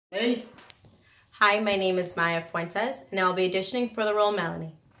Hey. Hi, my name is Maya Fuentes, and I'll be auditioning for the role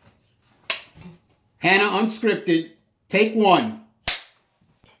Melanie. Hannah, unscripted. Take one.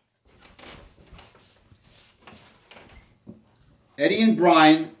 Eddie and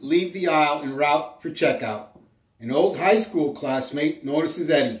Brian leave the aisle en route for checkout. An old high school classmate notices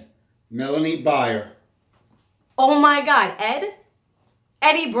Eddie. Melanie Byer. Oh my God, Ed?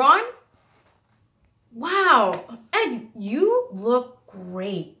 Eddie Braun? Wow, Ed, you look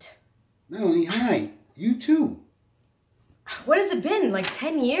great. Melanie, hi. You too. What has it been, like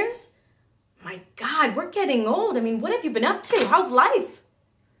 10 years? My God, we're getting old. I mean, what have you been up to? How's life?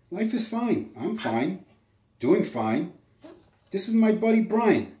 Life is fine. I'm fine. Doing fine. This is my buddy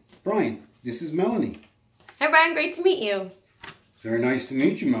Brian. Brian, this is Melanie. Hi, Brian. Great to meet you. Very nice to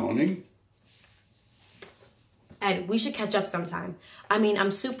meet you, Melanie. Ed, we should catch up sometime. I mean,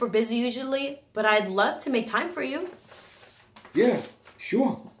 I'm super busy usually, but I'd love to make time for you. Yeah,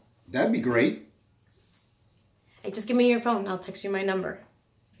 sure. That'd be great. Hey, just give me your phone and I'll text you my number.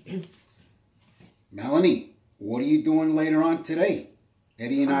 Melanie, what are you doing later on today?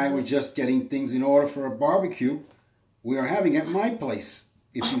 Eddie and I were just getting things in order for a barbecue we are having at my place,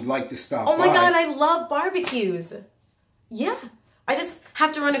 if you'd like to stop by. Oh my God, I love barbecues. Yeah, I just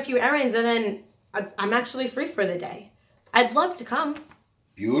have to run a few errands and then I'm actually free for the day. I'd love to come.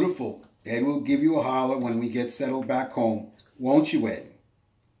 Beautiful. Ed will give you a holler when we get settled back home. Won't you, Ed?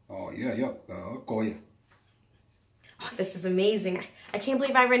 Oh, yeah. I'll call you. Oh, this is amazing. I can't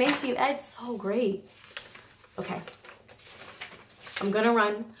believe I ran into you, Ed. So great. Okay. I'm going to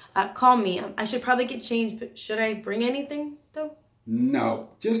run. Call me. I should probably get changed, but should I bring anything, though? No,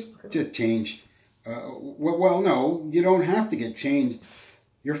 just changed. Well, no, you don't have to get changed.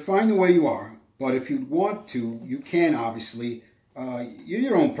 You're fine the way you are. But if you'd want to, you can, obviously. You're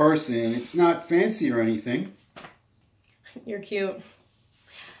your own person. It's not fancy or anything. You're cute.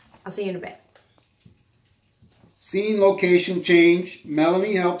 I'll see you in a bit. Scene, location, change.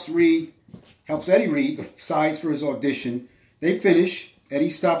 Melanie helps Eddie read the sides for his audition. They finish. Eddie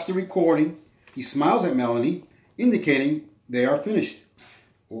stops the recording. He smiles at Melanie, indicating they are finished.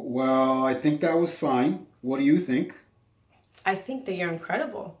 Well, I think that was fine. What do you think? I think that you're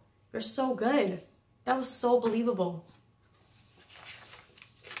incredible. You're so good. That was so believable.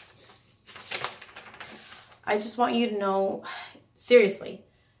 I just want you to know, seriously,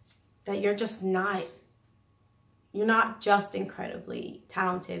 that you're not just incredibly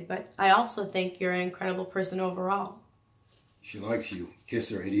talented, but I also think you're an incredible person overall. She likes you. Kiss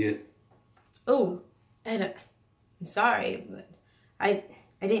her, idiot. Oh, Ed, I'm sorry, but I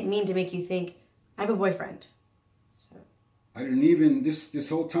didn't mean to make you think I have a boyfriend. So. I didn't even, this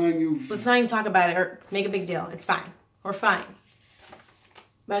whole time you've... Let's not even talk about it or make a big deal. It's fine. We're fine.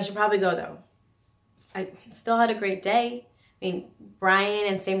 But I should probably go, though. I still had a great day. I mean, Brian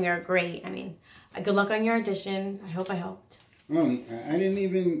and Sammy are great. I mean, good luck on your audition. I hope I helped. Melanie, I didn't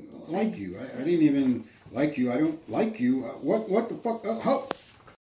even like you. I didn't even like you. I don't like you. What the fuck? Oh.